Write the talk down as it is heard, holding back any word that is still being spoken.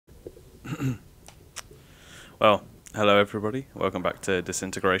Well, hello everybody. Welcome back to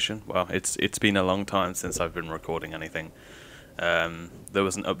Disintegration. Well, it's been a long time since I've been recording anything. There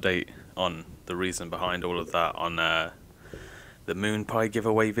was an update on the reason behind all of that on the Moon Pie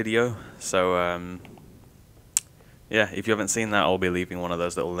giveaway video. So yeah, if you haven't seen that, I'll be leaving one of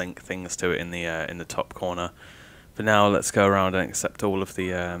those little link things to it in the top corner. For now, let's go around and accept all of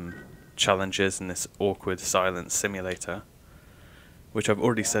the challenges in this awkward silence simulator, which I've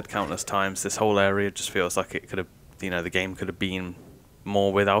already said countless times. This whole area just feels like it could have, the game could have been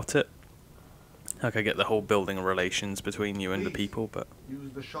more without it. Like, I get the whole building relations between you and the people, but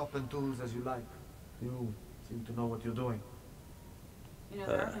use the shop and tools as you like. You seem to know what you're doing. You know,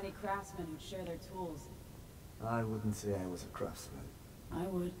 there aren't many craftsmen who'd share their tools. I wouldn't say I was a craftsman. I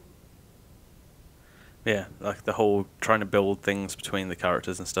would. yeah, like the whole trying to build things between the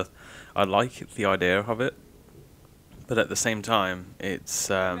characters and stuff. I like the idea of it, but at the same time, it's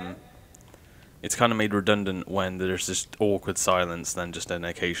kind of made redundant when there's just awkward silence than just an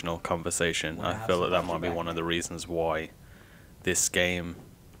occasional conversation. I feel that might be one of the reasons why this game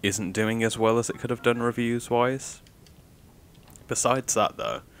isn't doing as well as it could have done reviews-wise. Besides that,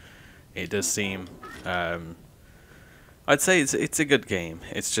 though, it does seem... I'd say it's a good game.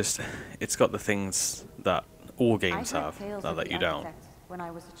 It's just, it's got the things that all games have that let you down. When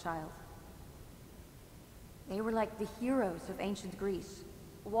I was a child, they were like the heroes of ancient Greece,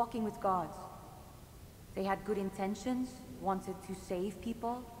 walking with gods. They had good intentions, wanted to save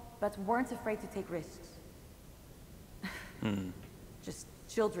people, but weren't afraid to take risks. Just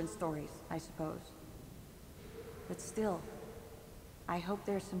children's stories, I suppose. But still, I hope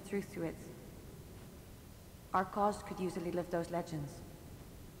there's some truth to it. Our cause could use a little of those legends.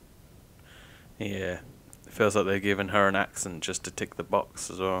 Yeah, it feels like they're giving her an accent just to tick the box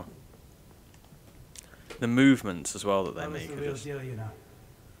as well. The movements as well that they make The are real just... deal, you know.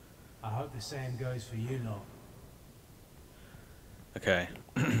 I hope the same goes for you lot. Okay,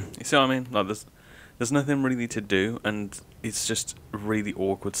 you see what I mean? Like, there's nothing really to do, and it's just really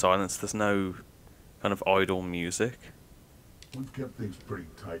awkward silence. There's no kind of idle music. We've kept things pretty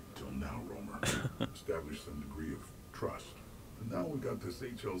tight until now, Romer. Established some degree of trust. And now we got this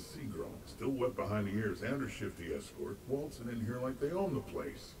HLC girl, still wet behind the ears, and her shifty escort, waltzing in here like they own the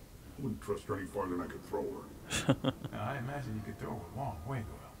place. I wouldn't trust her any farther than I could throw her. I imagine you could throw a long way,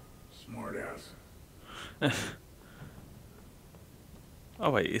 girl. Smart ass. Oh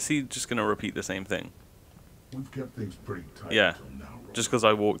wait, is he just gonna repeat the same thing? We've kept things pretty tight Yeah, until now, Romer. just because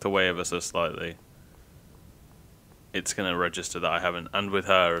I walked away ever so slightly, it's gonna register that I haven't, and with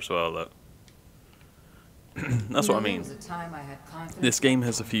her as well. Look. That's what I mean. This game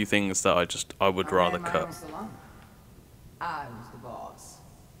has a few things that I would rather cut. I was the boss.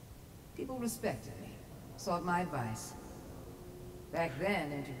 People respected me, sought my advice. Back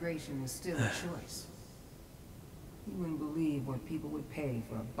then, integration was still a choice. You wouldn't believe what people would pay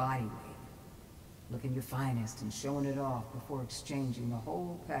for a body weight. Looking your finest and showing it off before exchanging the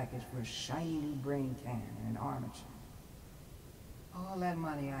whole package for a shiny new brain can and an armature. All that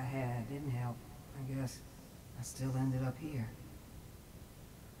money I had didn't help. I guess I still ended up here.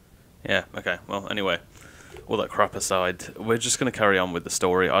 Yeah, okay, well, anyway, all that crap aside, we're just going to carry on with the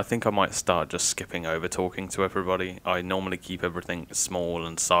story. I think I might start just skipping over talking to everybody. I normally keep everything small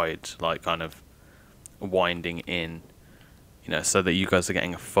and side, like kind of winding in, so that you guys are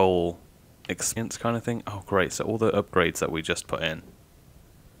getting a full experience kind of thing. Oh, great, so all the upgrades that we just put in.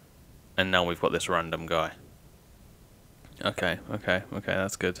 And now we've got this random guy. Okay,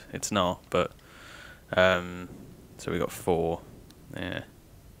 that's good. It's not, but, so we got 4, yeah.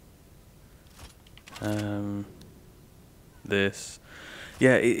 This,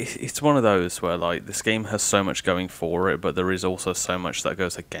 yeah, it's one of those where, like, this game has so much going for it, but there is also so much that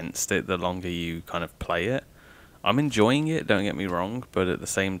goes against it the longer you kind of play it. I'm enjoying it, don't get me wrong, but at the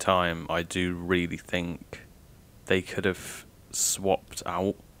same time, I do really think they could have swapped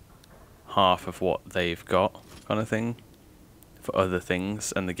out half of what they've got, kind of thing, for other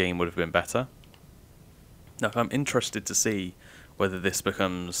things, and the game would have been better. Now, I'm interested to see whether this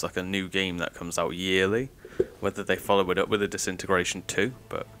becomes like a new game that comes out yearly, whether they follow it up with a Disintegration 2,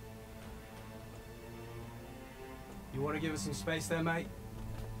 but... You want to give us some space there, mate?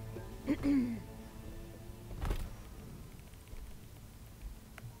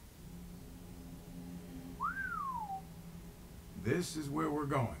 This is where we're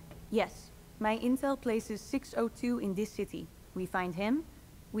going. Yes, my intel places 602 in this city. We find him,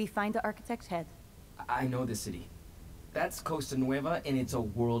 we find the architect's head. I know the city. That's Costa Nueva, and it's a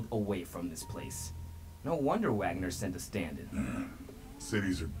world away from this place. No wonder Wagner sent a stand-in.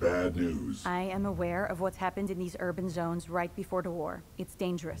 Cities are bad news. I am aware of what's happened in these urban zones right before the war. It's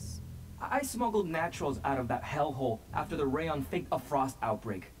dangerous. I smuggled naturals out of that hellhole after the Rayon faked a frost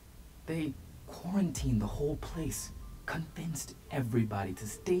outbreak. They quarantined the whole place, convinced everybody to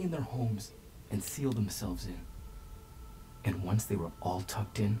stay in their homes and seal themselves in. And once they were all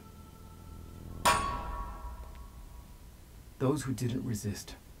tucked in, those who didn't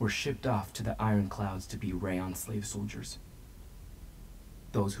resist were shipped off to the Iron Clouds to be Rayon slave soldiers.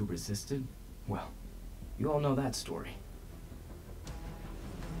 Those who resisted, well, you all know that story.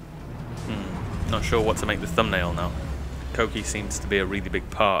 Not sure what to make the thumbnail now. Koki seems to be a really big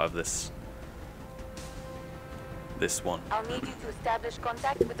part of this one. I'll need you to establish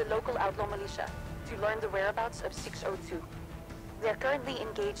contact with the local outlaw militia to learn the whereabouts of 602. They're currently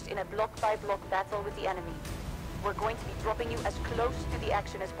engaged in a block-by-block battle with the enemy. We're going to be dropping you as close to the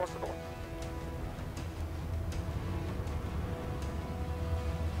action as possible.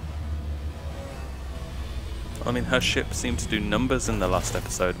 I mean, her ship seemed to do numbers in the last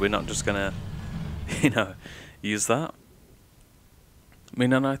episode. We're not just gonna, use that. I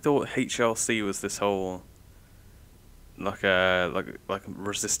mean, and I thought HLC was this whole like a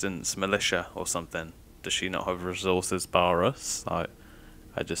resistance militia or something. Does she not have resources bar us?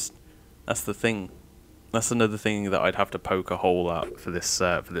 That's the thing. That's another thing that I'd have to poke a hole at for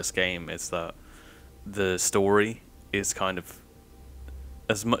this game, is that the story is kind of,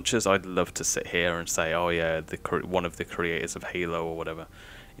 as much as I'd love to sit here and say, oh yeah, one of the creators of Halo or whatever,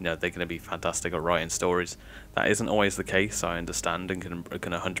 they're going to be fantastic at writing stories. That isn't always the case. I understand and can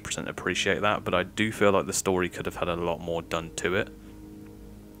 100% appreciate that, but I do feel like the story could have had a lot more done to it.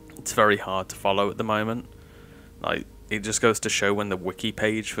 It's very hard to follow at the moment. Like, it just goes to show when the wiki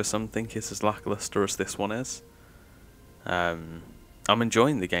page for something is as lackluster as this one is. I'm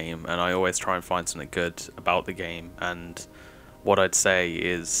enjoying the game, and I always try and find something good about the game, and what I'd say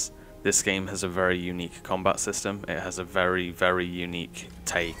is this game has a very unique combat system. It has a very, very unique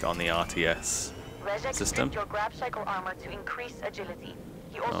take on the RTS system. Your grab cycle armor to increase agility.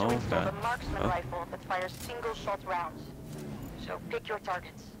 He also installed a marksman rifle that fires single-shot rounds. So pick your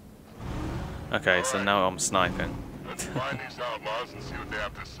targets. Okay, so now I'm sniping. Let's find these outlaws and see what they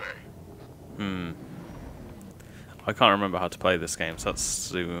have to say. I can't remember how to play this game, so let's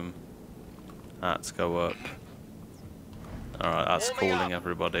zoom. Let's go up. Alright, that's calling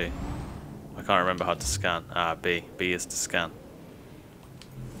everybody. I can't remember how to scan. B. B is to scan.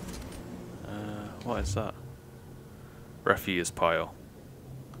 What is that? Refuse pile.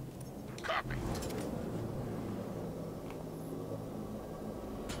 Copy.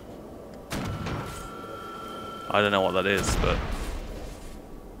 I don't know what that is, but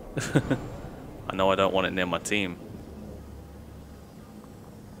I know I don't want it near my team.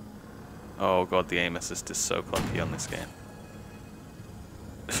 Oh god, the aim assist is so clunky on this game.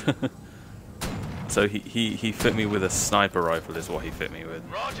 So he fit me with a sniper rifle is what he fit me with.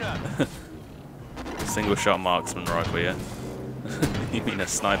 Roger. Single shot marksman rifle, yeah? You mean a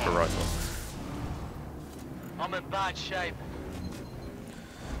sniper rifle? I'm in bad shape.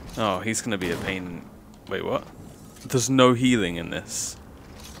 Oh, he's gonna be a pain. Wait, what? There's no healing in this.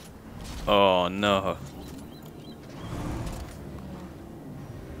 Oh no.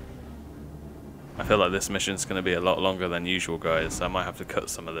 I feel like this mission's gonna be a lot longer than usual, guys. I might have to cut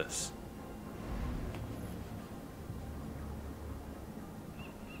some of this.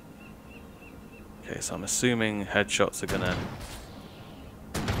 Okay, so I'm assuming headshots are gonna...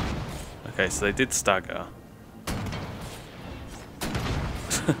 Okay, so they did stagger.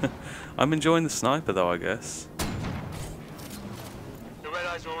 I'm enjoying the sniper though, I guess. The red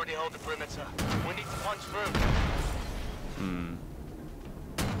eyes already hold the perimeter. We need to punch through.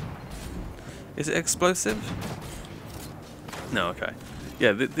 Is it explosive? No, okay.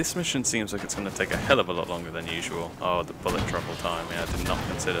 Yeah, this mission seems like it's going to take a hell of a lot longer than usual. Oh, the bullet travel time. Yeah, I did not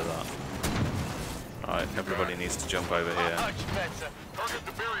consider that. Alright, everybody needs to jump over here. Target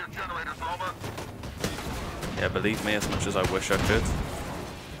the barrier generators, Romer. Yeah, believe me, as much as I wish I could.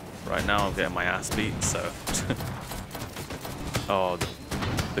 Right now I'm getting my ass beat, so... Oh,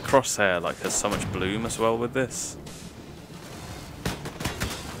 the crosshair like has so much bloom as well with this.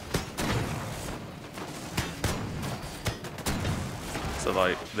 So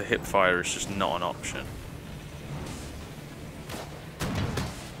like, the hip fire is just not an option.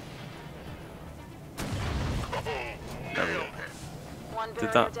 There we go.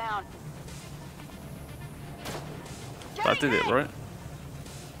 Did that... That did it, right?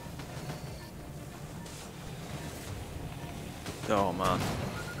 Oh man.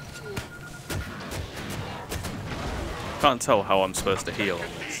 Can't tell how I'm supposed to heal on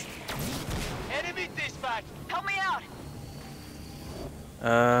this. Enemy dispatch. Help me out.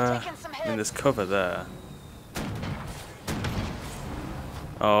 I mean, there's cover there.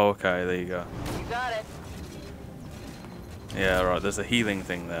 Oh, okay, there you go. You got it. Yeah, right, there's a healing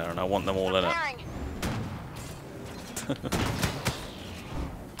thing there, and I want them all in it.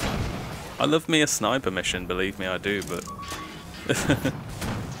 I love me a sniper mission, believe me, I do, but...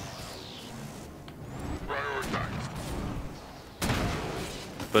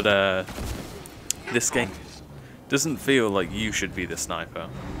 But, this game doesn't feel like you should be the sniper.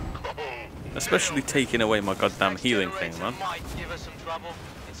 Especially taking away my goddamn healing thing, man. Might give us some trouble.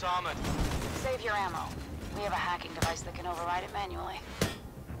 It's armored. Save your ammo. We have a hacking device that can override it manually.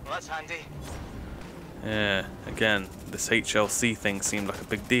 Well, that's handy. Yeah, again, this HLC thing seemed like a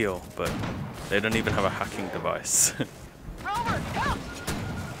big deal, but they don't even have a hacking device. Rover, help!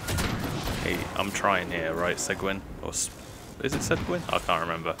 Hey, I'm trying here, right, Seguin? Or is it Seguin? I can't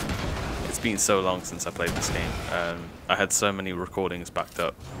remember. It's been so long since I played this game. I had so many recordings backed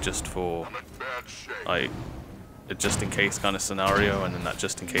up just for, like, a just in case kind of scenario, and then that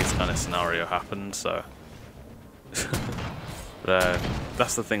just in case kind of scenario happened, so... But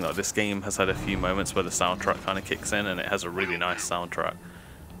that's the thing, like, this game has had a few moments where the soundtrack kind of kicks in, and it has a really nice soundtrack.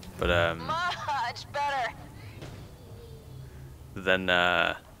 But, much better. then,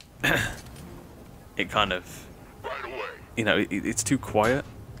 it kind of, you know, it's too quiet.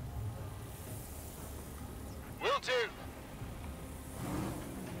 Will do.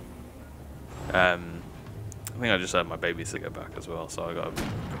 I think I just had my babysitter back as well, so I got to be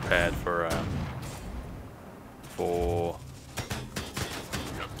prepared for,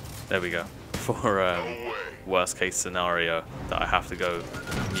 there we go, for worst case scenario that I have to go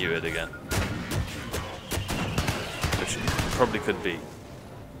muted again, which probably could be.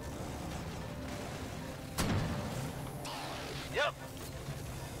 Yep.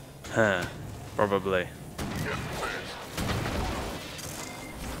 Huh, probably.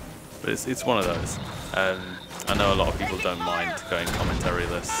 But it's one of those. I know a lot of people don't mind going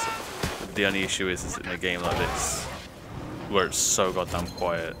commentary-less. But the only issue is in a game like this, where it's so goddamn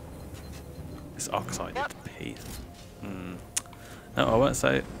quiet. It's oxided P. No, I won't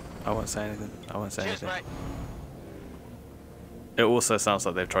say it. I won't say anything. I won't say Cheers, anything. mate. It also sounds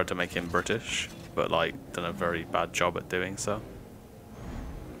like they've tried to make him British, but like done a very bad job at doing so.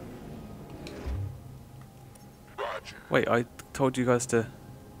 Roger. Wait, I told you guys to...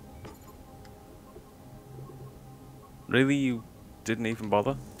 Really? You didn't even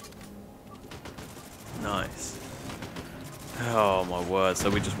bother? Nice. Oh my word, so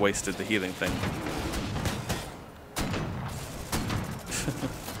we just wasted the healing thing.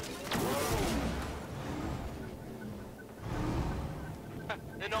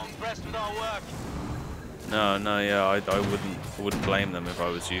 They're not impressed with our work. No, yeah, I wouldn't blame them if I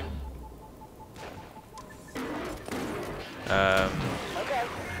was you. Okay.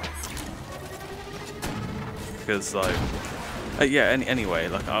 Because like, yeah. Anyway,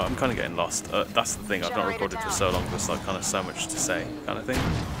 like I'm kind of getting lost. That's the thing. I've not recorded for so long. There's like kind of so much to say, kind of thing.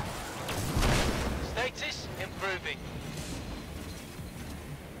 Status improving.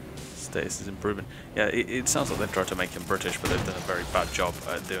 Status is improving. Yeah, it sounds like they've tried to make him British, but they've done a very bad job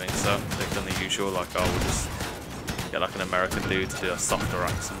at doing so. They've done the usual, like, oh, we'll just get like an American dude to do a softer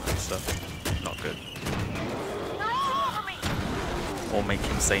accent and stuff. Not good. Or make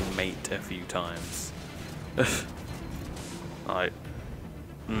him say mate a few times. Like,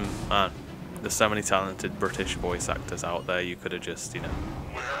 man, there's so many talented British voice actors out there. You could have just, you know.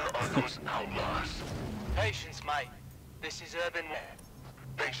 Where are those outlaws? Patience, mate. This is urban war.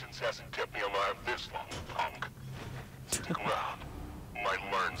 Patience hasn't kept me alive this long, punk. Stick around. Might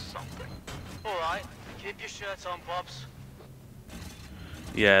learn something. Alright, keep your shirts on, Pops.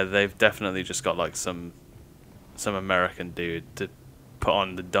 Yeah, they've definitely just got like some American dude to put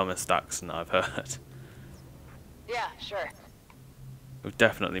on the dumbest accent I've heard. Yeah, sure. We've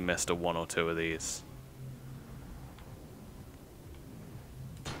definitely missed a one or two of these.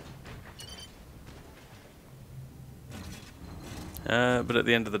 But at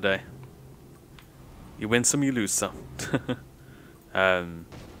the end of the day, you win some, you lose some. Okay,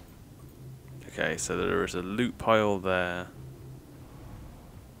 so there is a loot pile there.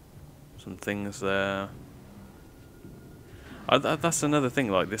 Some things there. That's another thing,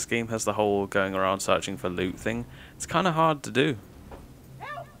 like, this game has the whole going around searching for loot thing. It's kind of hard to do.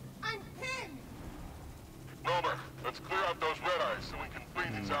 Help! I'm pinned! Romer, let's clear out those red eyes so we can free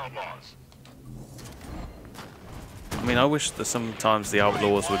these outlaws. I mean, I wish that sometimes the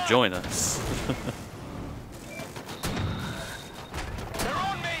Outlaws would join us. They're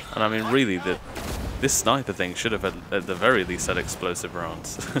on me! And I mean, really, this sniper thing should have, at the very least, had explosive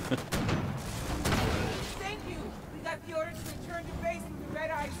rounds. Thank you! We got the order to return to base when the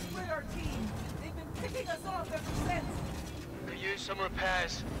Red Eyes split our team. They've been picking us off ever since. Could use some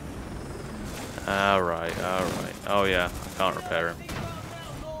repairs. Alright, alright. Oh yeah, I can't repair him.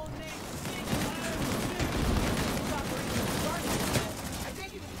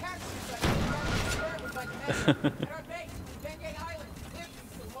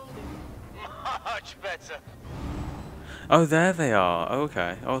 Much better. Oh, there they are. Oh,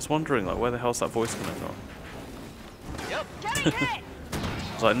 okay. I was wondering, like, where the hell's that voice coming from? Yep.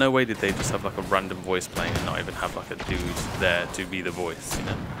 It's like, no way did they just have like a random voice playing and not even have like a dude there to be the voice, you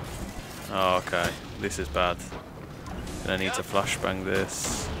know? Oh, okay. This is bad. Gonna need to flashbang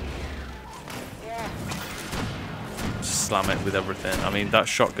this. Just slam it with everything. I mean, that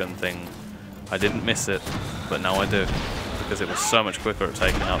shotgun thing, I didn't miss it, but now I do. Because it was so much quicker at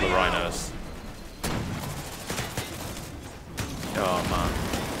taking out the rhinos. Oh, man.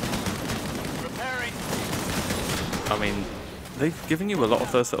 Repairing. I mean, they've given you a lot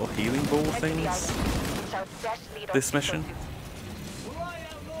of those little healing ball things. This mission. Alright,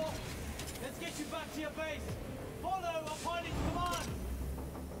 Outlaw. Let's get you back to your base. Follow our pilot's command.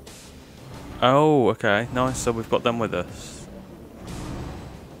 Oh, okay. Nice. So we've got them with us.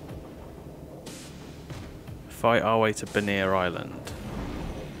 Fight our way to Benear Island.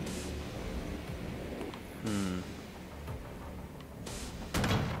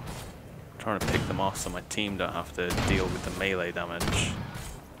 Trying to pick them off so my team don't have to deal with the melee damage.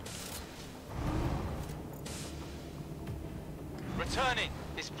 Returning.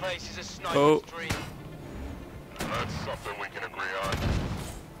 This place is a sniper's dream. That's something we can agree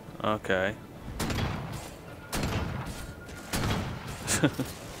on. Okay.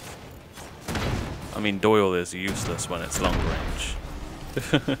 I mean, Doyle is useless when it's long range.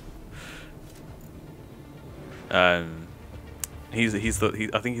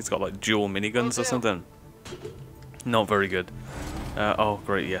 I think he's got like dual miniguns or something. Not very good. Oh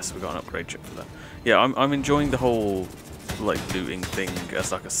great, yes, we got an upgrade chip for that. Yeah, I'm enjoying the whole like looting thing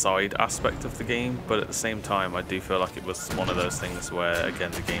as like a side aspect of the game, but at the same time I do feel like it was one of those things where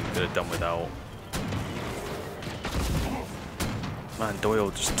again the game could have done without. Man, Doyle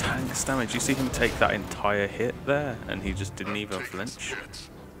just tanks damage. You see him take that entire hit there and he just didn't even flinch.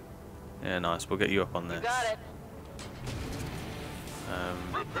 Yeah, nice. We'll get you up on this.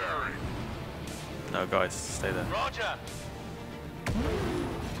 No, guys, stay there. Roger.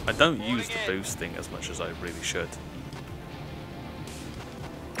 I don't use the boost thing as much as I really should.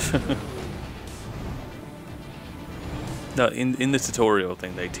 No, in the tutorial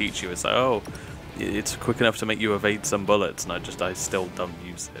thing they teach you, it's like, oh, it's quick enough to make you evade some bullets, and I still don't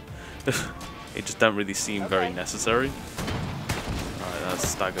use it. It just don't really seem very necessary. Alright, that's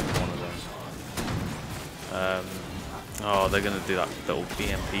staggered one of them. Oh, they're gonna do that little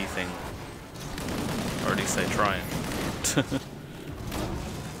BMP thing. Or at least they're trying.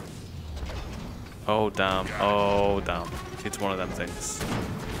 Oh damn, oh damn. It's one of them things.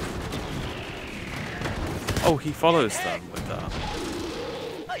 Oh, he follows them with that.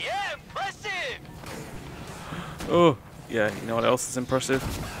 Oh, yeah, impressive. Oh, yeah, you know what else is impressive?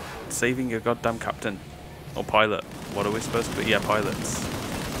 Saving your goddamn captain. Or pilot. What are we supposed to be? Yeah, pilots.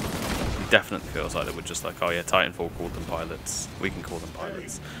 It definitely feels like they were just like, oh yeah, Titanfall called them pilots. We can call them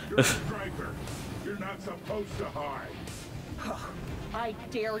pilots. You're a striker. You're not supposed to hide. I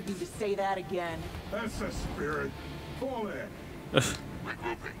dare you to say that again. That's the spirit. Fall in.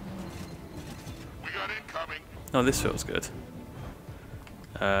 Regrouping. We got incoming. Oh, this feels good.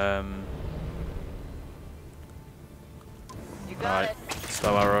 Right,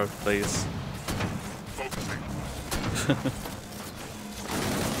 slow arrow, please. Focusing.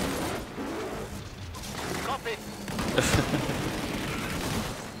 Copy.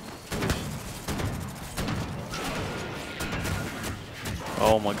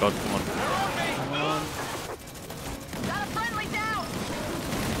 Oh my god, come on. Come on. Got a friendly down.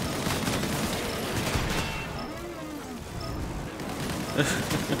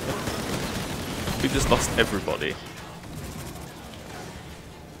 We just lost everybody.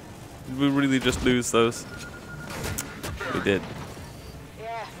 Did we really just lose those? We did.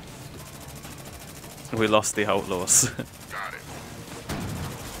 Yeah. We lost the Outlaws. Got it.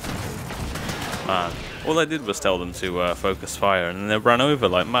 Man, all I did was tell them to focus fire, and then they ran over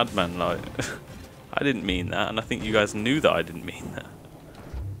like madmen. Like, I didn't mean that, and I think you guys knew that I didn't mean that.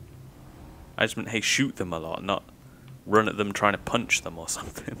 I just meant, hey, shoot them a lot, not run at them trying to punch them or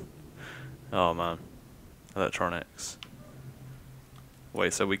something. Oh man, electronics.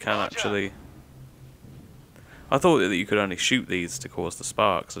 Wait, so we can actually... I thought that you could only shoot these to cause the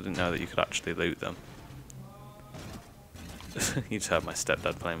sparks. I didn't know that you could actually loot them. You just heard my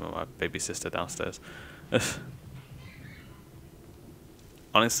stepdad playing with my baby sister downstairs.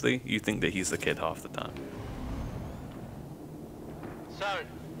 Honestly, you think that he's the kid half the time. So,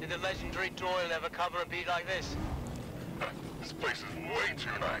 Did the legendary Doyle ever cover a beat like this? This place is way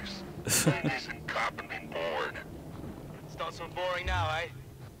too nice. Be a decent cop and be bored. It's not so boring now,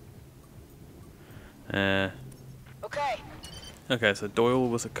 eh? Okay. Okay, so Doyle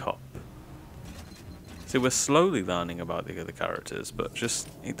was a cop. See, we're slowly learning about the other characters, but just,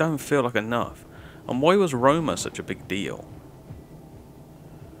 it don't feel like enough. And why was Roma such a big deal?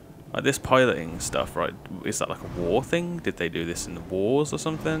 Like, this piloting stuff, right, is that like a war thing? Did they do this in the wars or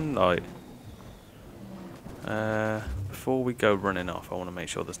something? Like, before we go running off, I want to make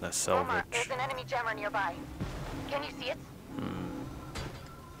sure there's no Roma, salvage. there's an enemy jammer nearby. Can you see it?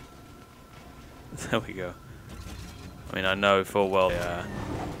 There we go. I mean, I know full well, yeah.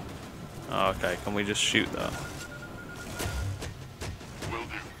 Oh, okay, can we just shoot that? Will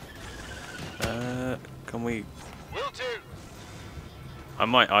do. Can we... Will do. I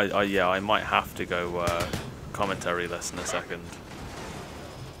might have to go commentary less in a second.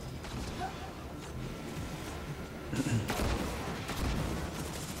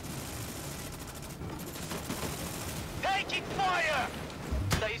 Taking fire!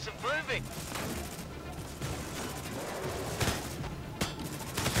 Days improving.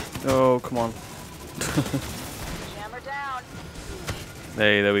 Oh, come on. Jammer down.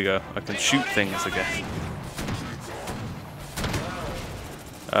 Hey, there we go. I can shoot things again.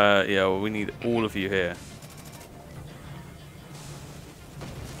 Yeah, well, we need all of you here.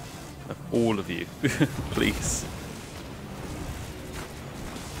 All of you, please.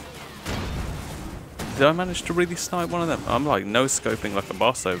 Did I manage to really snipe one of them? I'm like no-scoping like a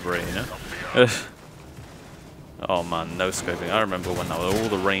boss over here, you know? Oh man, no-scoping. I remember when I was all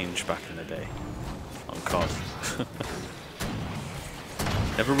the range back in the day on COD.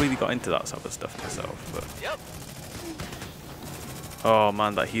 Never really got into that type of stuff myself, but... Yep. Oh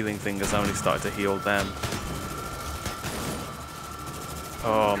man, that healing thing has only started to heal them.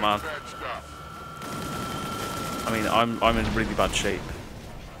 Oh man. I mean, I'm in really bad shape.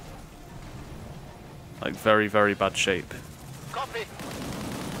 Like very, very bad shape. Copy.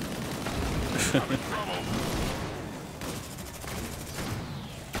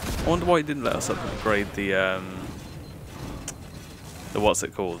 I wonder why it didn't let us upgrade the what's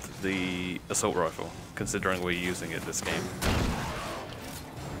it called? The assault rifle, considering we're using it this game.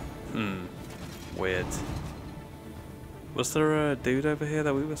 Weird. Was there a dude over here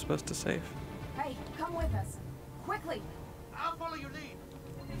that we were supposed to save? Hey, come with us. Quickly. I'll follow your lead.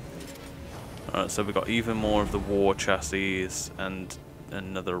 Alright, so we got even more of the war chassis and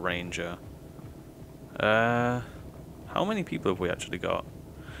another ranger. How many people have we actually got?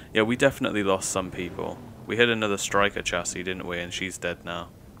 Yeah, we definitely lost some people. We hit another striker chassis, didn't we? And she's dead now.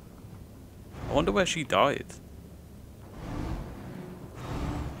 I wonder where she died.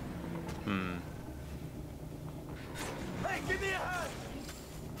 Hey, give me a hand.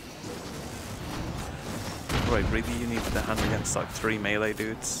 Wait, really? You needed a hand against like 3 melee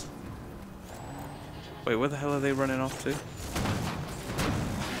dudes? Wait, where the hell are they running off to?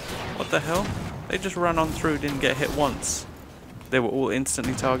 What the hell? They just ran on through, didn't get hit once. They were all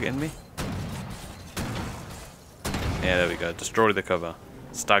instantly targeting me. Yeah, there we go. Destroy the cover.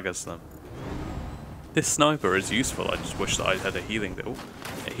 Staggers them. This sniper is useful. I just wish that I had a healing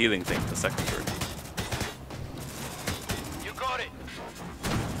thing for secondary. You got it.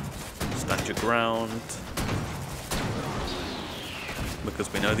 Stand your ground.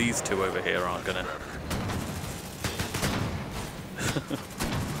 Because we know these two over here aren't gonna.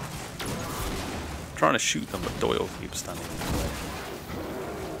 Trying to shoot them, but Doyle keeps standing in the way.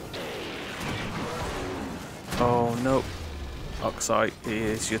 Oh no. Oxide,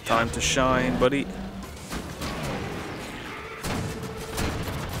 it's your time to shine, buddy.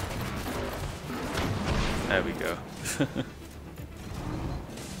 There we go.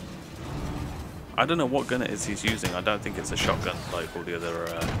 I don't know what gun it is he's using. I don't think it's a shotgun like all the other...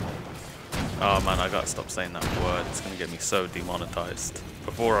 Oh man, I gotta stop saying that word. It's gonna get me so demonetized.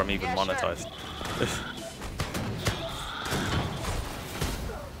 Before I'm even monetized.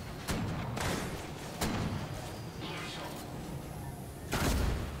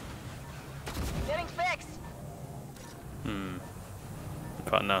 Getting fixed.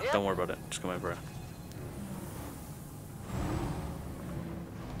 But no, don't worry about it. Just come over here.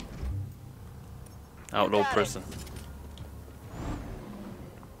 Outlaw prison.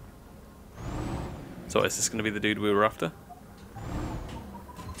 So is this going to be the dude we were after?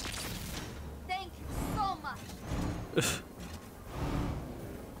 Thank you so much.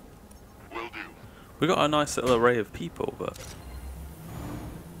 Will do. We got a nice little array of people, but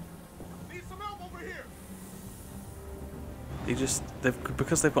Need some help over here.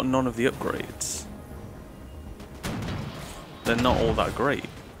 because they've got none of the upgrades. They're not all that great.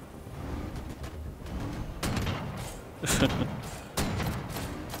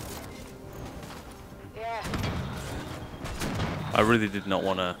 Yeah. I really did not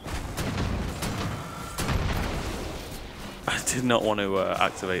want to. I did not want to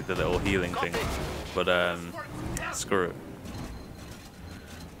activate the little healing thing, but screw it.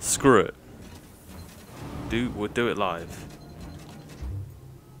 Screw it. We'll do it live.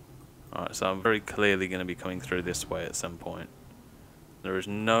 Alright, so I'm very clearly going to be coming through this way at some point. There is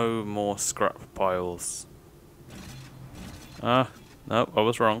no more scrap piles. No, I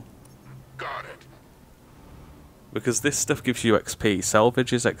was wrong. Got it. Because this stuff gives you XP.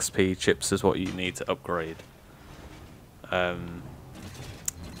 Salvage is XP, chips is what you need to upgrade.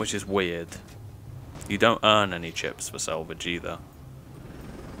 Which is weird. You don't earn any chips for salvage either.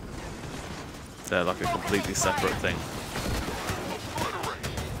 They're like a completely separate thing.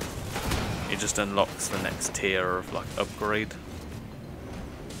 It just unlocks the next tier of like upgrade.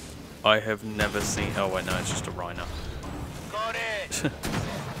 I have never seen. Oh wait, no, it's just a rhino. Got it.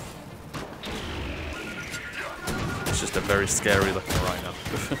 It's just a very scary looking rhino.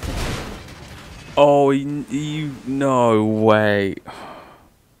 Oh, you no way.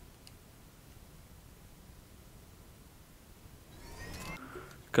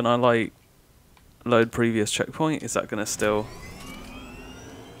 Can I like load previous checkpoint? Is that gonna still?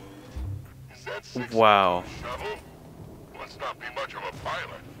 Wow. Must not be much of a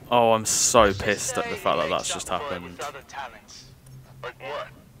pilot. Oh, I'm so pissed at the fact that that's just happened. Like what?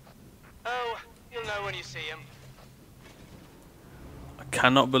 Oh, you'll know when you see him. I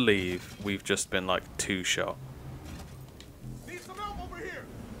cannot believe we've just been like two-shot. Need some help over here.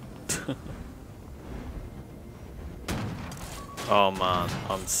 Oh man,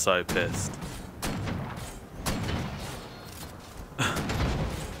 I'm so pissed.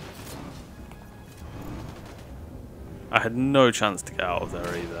 I had no chance to get out of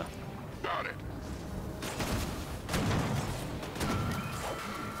there either. Got it.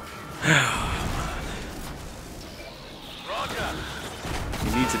 Roger.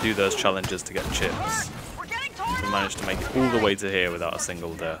 You need to do those challenges to get chips. We're getting torn We managed to make it all the way to here without a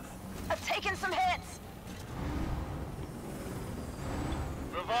single death. I've taken some hits.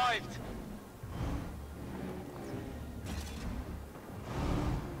 Revived.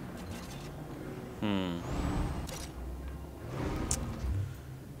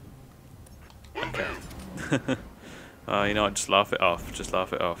 Okay. You know what, just laugh it off. Just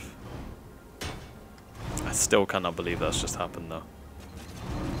laugh it off. I still cannot believe that's just happened though.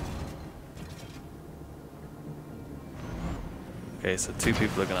 Okay, so two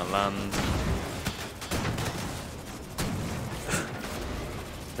people are gonna land.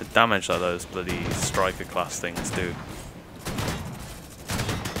 The damage that those bloody striker class things do.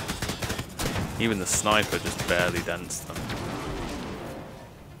 Even the sniper just barely dents them.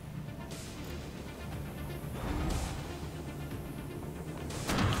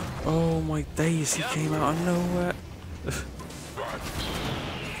 Oh my days, he came out of nowhere.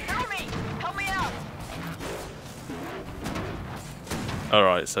 Help me out.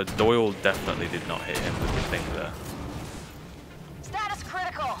 Alright, so Doyle definitely did not hit him with the thing there. Status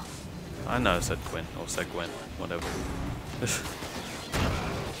critical. I know, said Quinn, or said Gwen, whatever.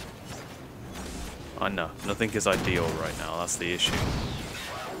 I know, nothing is ideal right now, that's the issue.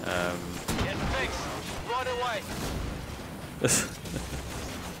 Get fixed. Right away.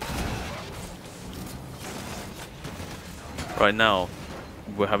 Right now,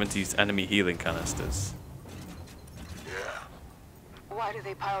 we're having to use enemy healing canisters. Yeah. Why do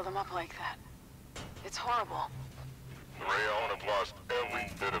they pile them up like that? It's horrible. Rayon have lost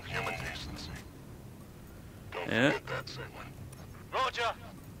every bit of human decency. Don't Yeah. forget that, Sigmund. Roger.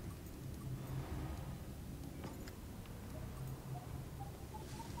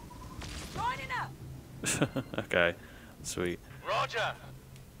 Joining up. Okay, sweet. Roger.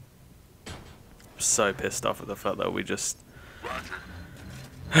 I'm so pissed off at the fact that we just Roger.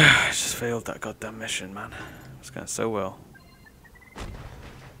 just failed that goddamn mission, man. It's going so well.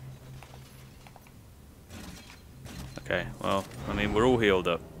 Okay, well, I mean, we're all healed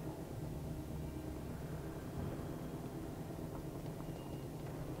up.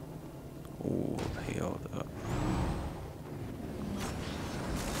 Ooh, healed up.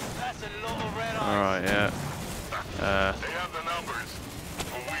 That's a lot of red eyes. Alright, yeah. They have the numbers,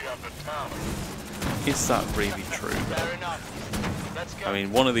 but we have the talent. Is that really true? Fair enough. Let's go. I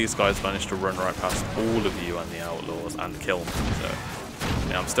mean, one of these guys managed to run right past all of you and the Outlaws and kill me, so...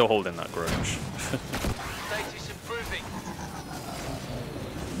 Yeah, I'm still holding that grudge. Status improving.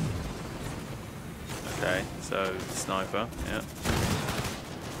 Okay, so, sniper, yeah.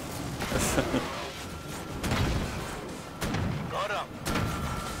 Got him.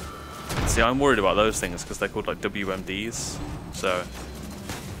 See, I'm worried about those things because they're called like WMDs, so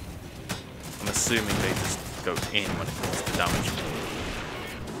I'm assuming they just go in when it comes to damage.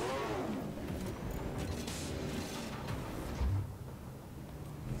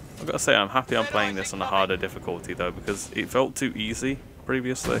 I've got to say, I'm happy I'm playing this on a harder difficulty though, because it felt too easy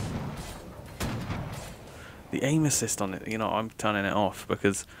previously. The aim assist on it, you know, I'm turning it off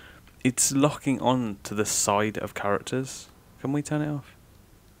because it's locking on to the side of characters. Can we turn it off?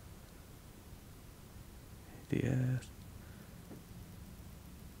 Yes.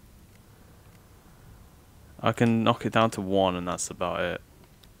 I can knock it down to 1 and that's about it.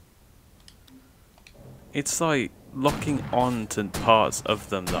 It's like locking on to parts of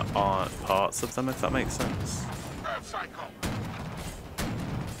them that aren't parts of them, if that makes sense.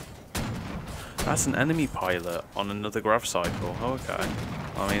 That's an enemy pilot on another grav cycle. Oh, okay.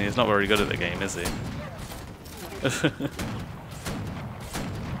 I mean, he's not very good at the game, is he?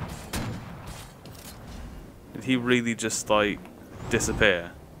 Did he really just, like,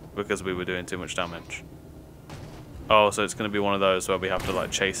 disappear because we were doing too much damage? Oh, so it's going to be one of those where we have to, like,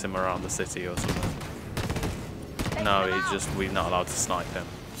 chase him around the city or something. No, we're not allowed to snipe him.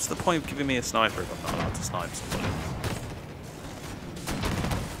 What's the point of giving me a sniper if I'm not allowed to snipe somebody?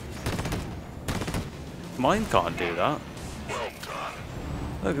 Mine can't do that.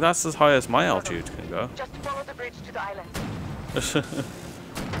 Look, that's as high as my altitude can go. Just follow the bridge to the island.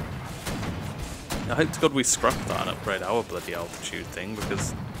 I hope to God we scrap that and upgrade our bloody altitude thing,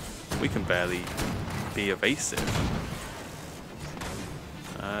 because we can barely be evasive.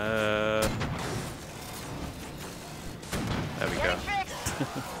 There we go.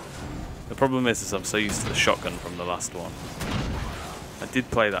 The problem is I'm so used to the shotgun from the last one. I did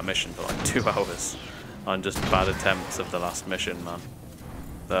play that mission for like 2 hours on just bad attempts of the last mission, man.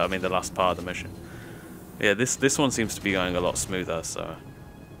 I mean the last part of the mission. Yeah, this one seems to be going a lot smoother, so...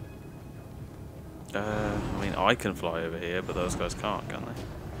 I mean, I can fly over here, but those guys can't, can they?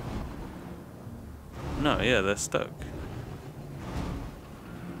 No, yeah, they're stuck.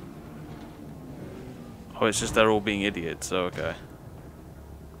 Oh, it's just they're all being idiots, so okay.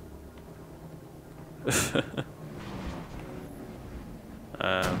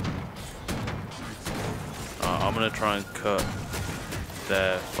 I'm gonna try and cut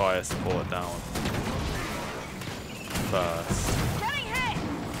their fire support down first.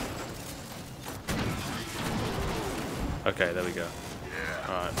 Okay, there we go.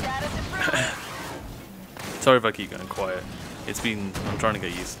 Alright. Sorry if I keep going quiet. I'm trying to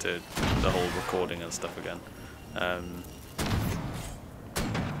get used to the whole recording and stuff again.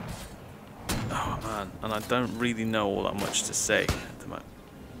 Oh man, and I don't really know all that much to say at the moment.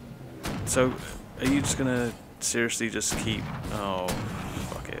 So, are you just gonna seriously just keep... Oh,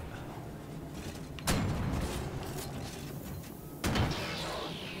 fuck it.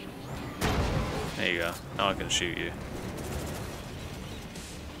 There you go. Now I can shoot you.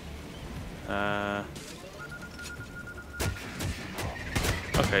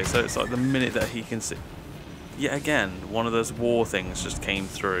 Okay, so it's like the minute that he can see... Yet again, one of those war things just came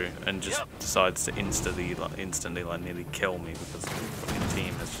through and just decides to instantly nearly kill me because the fucking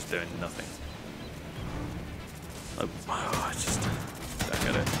team is just doing nothing. Oh, I just don't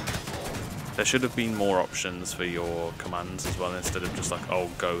get it. There should have been more options for your commands as well, instead of just like, oh,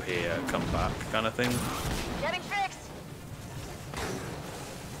 go here, come back kind of thing. Getting fixed.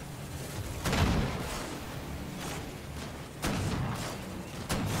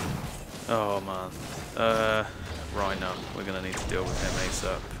 Oh man. Rhino. We're gonna need to deal with him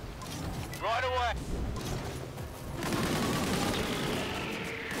ASAP. Right away.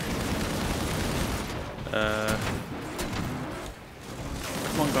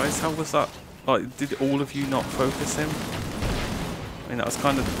 Come on guys, how was that? Like, did all of you not focus him? I mean, that was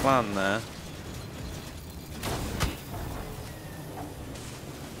kind of the plan there.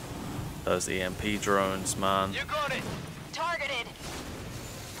 Those EMP drones, man. You got it. Targeted.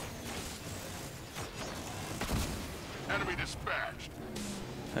 Enemy dispatched.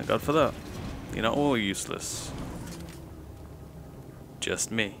 Thank God for that. You're not all useless. Just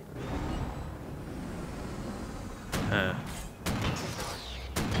me.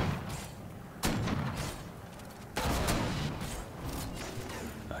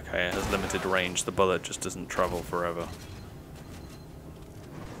 Okay, it has limited range. The bullet just doesn't travel forever.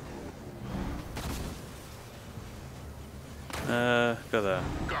 Go there.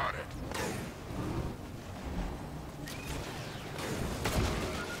 Got it.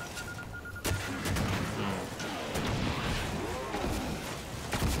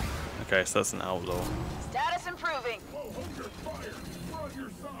 Okay, so that's an outlaw. Status improving. Hold your fire. We're on your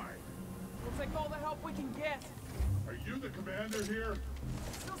side. We'll take all the help we can get. Are you the commander here?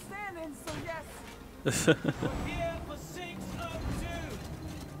 Still standing. We're here for 602.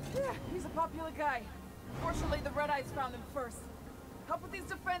 Yeah, he's a popular guy. Fortunately, the Red Eyes found him first. Help with these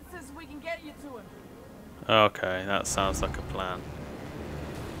defenses, we can get you to him. Okay, that sounds like a plan.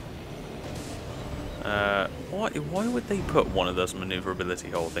 Why would they put one of those maneuverability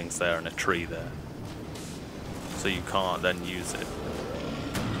hole things there and a tree there? So you can't then use it.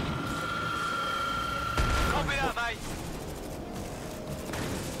 Copy that, mate.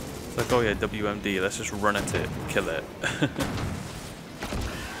 It's like, oh yeah, WMD, let's just run at it, kill it.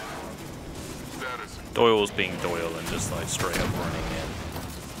 Doyle's being Doyle and just like straight up running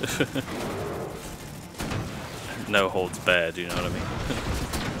in. No holds barred, you know what I mean?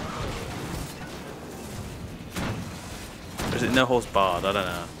 Or is it no holds barred? I don't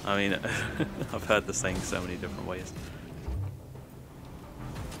know. I mean, I've heard the saying so many different ways.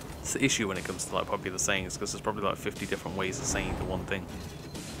 It's the issue when it comes to like popular sayings, because there's probably like 50 different ways of saying the one thing.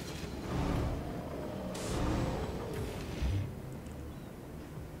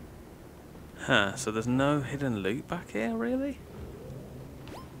 Huh, so there's no hidden loot back here, really?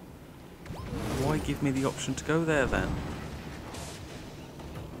 Why give me the option to go there then?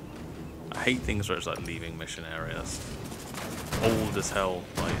 I hate things where it's like leaving mission areas. Old as hell,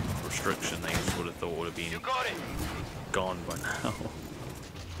 like restriction they would have thought would have been gone by now.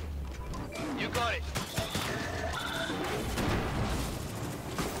 You got it.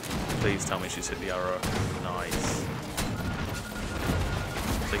 Please tell me she's hit the arrow. Nice.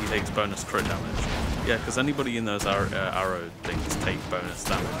 So he takes bonus crit damage. Yeah, because anybody in those arrow things take bonus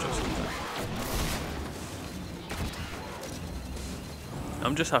damage or something.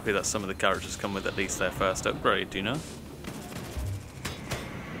 I'm just happy that some of the characters come with at least their first upgrade, do you know?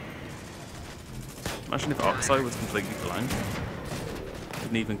 Imagine if Oxide was completely blank.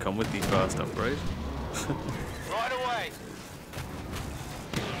 Didn't even come with the first upgrade. Right away.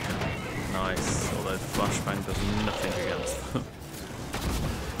 Nice, although the flashbang does nothing against them.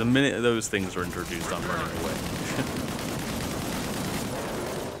 The minute those things are introduced, I'm running away.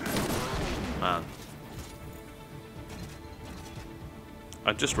 Man.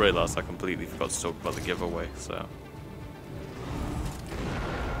 I just realised I completely forgot to talk about the giveaway, so...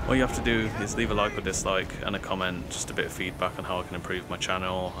 All you have to do is leave a like or dislike and a comment, just a bit of feedback on how I can improve my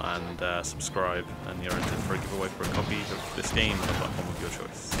channel, and subscribe, and you're entered for a giveaway for a copy of this game on a platform of your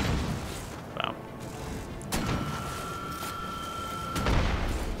choice. Bam.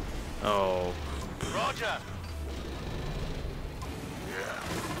 Oh. Roger.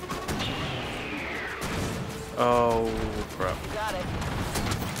 Oh, crap. Got it.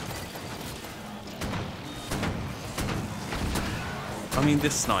 I mean,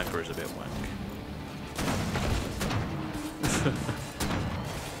 this sniper is a bit wank.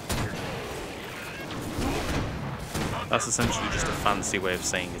 That's essentially just a fancy way of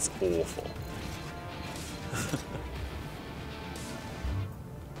saying it's awful.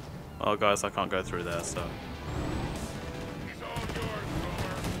 Oh, guys, I can't go through there, so...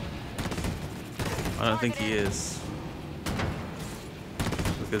 I don't think he is.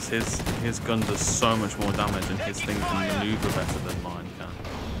 Because his gun does so much more damage and his thing can maneuver better than mine can.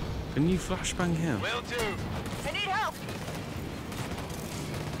 Can you flashbang him? Will do. I need help.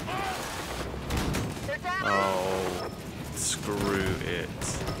 They're down. Oh, screw it.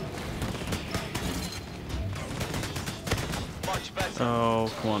 Much better. Oh,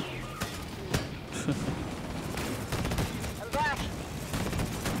 come on. I'm back.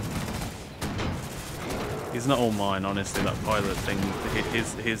 He's not all mine, honestly. That pilot thing,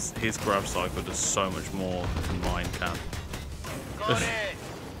 his grab cycle does so much more than mine can. Got it.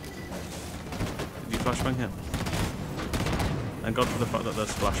 Did you flashbang him? And God for the fact that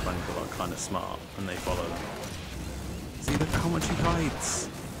those flashbangs are like kind of smart and they follow them. See, look how much he hides.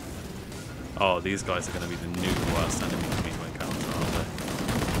 Oh, these guys are going to be the new worst enemy for me to encounter, aren't they?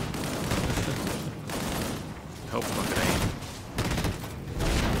 Hope I can aim.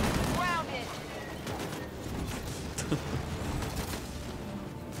 Grounded.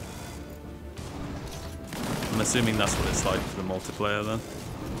 I'm assuming that's what it's like for the multiplayer then.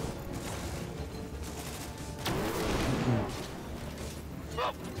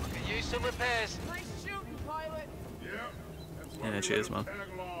 Well, I could use some repairs. Nice shooting, pilot. Yeah, cheers, man.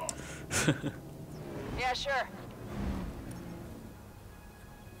 Yeah, sure.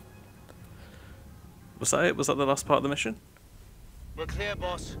 Was that it? Was that the last part of the mission? We're clear,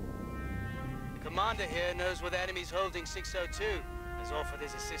 boss. The commander here knows where the enemy's holding 602. Has offered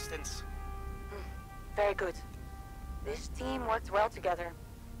his assistance. Very good. This team worked well together.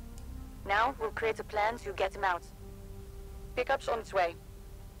 Now we'll create a plan to get him out. Pickup's on its way.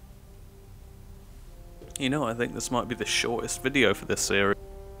 You know, I think this might be the shortest video for this series.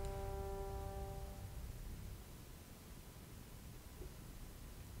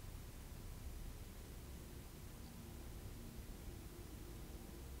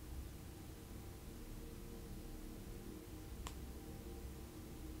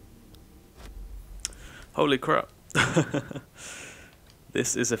 Holy crap.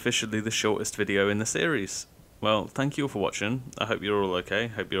 This is officially the shortest video in the series. Well, thank you all for watching. I hope you're all okay.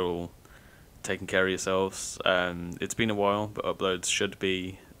 Hope you're all taking care of yourselves. It's been a while, but uploads should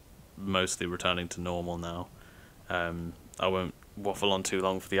be mostly returning to normal now. I won't waffle on too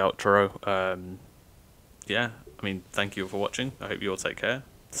long for the outro. Yeah, I mean, thank you all for watching. I hope you all take care.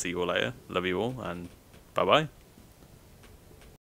 See you all later. Love you all, and bye-bye.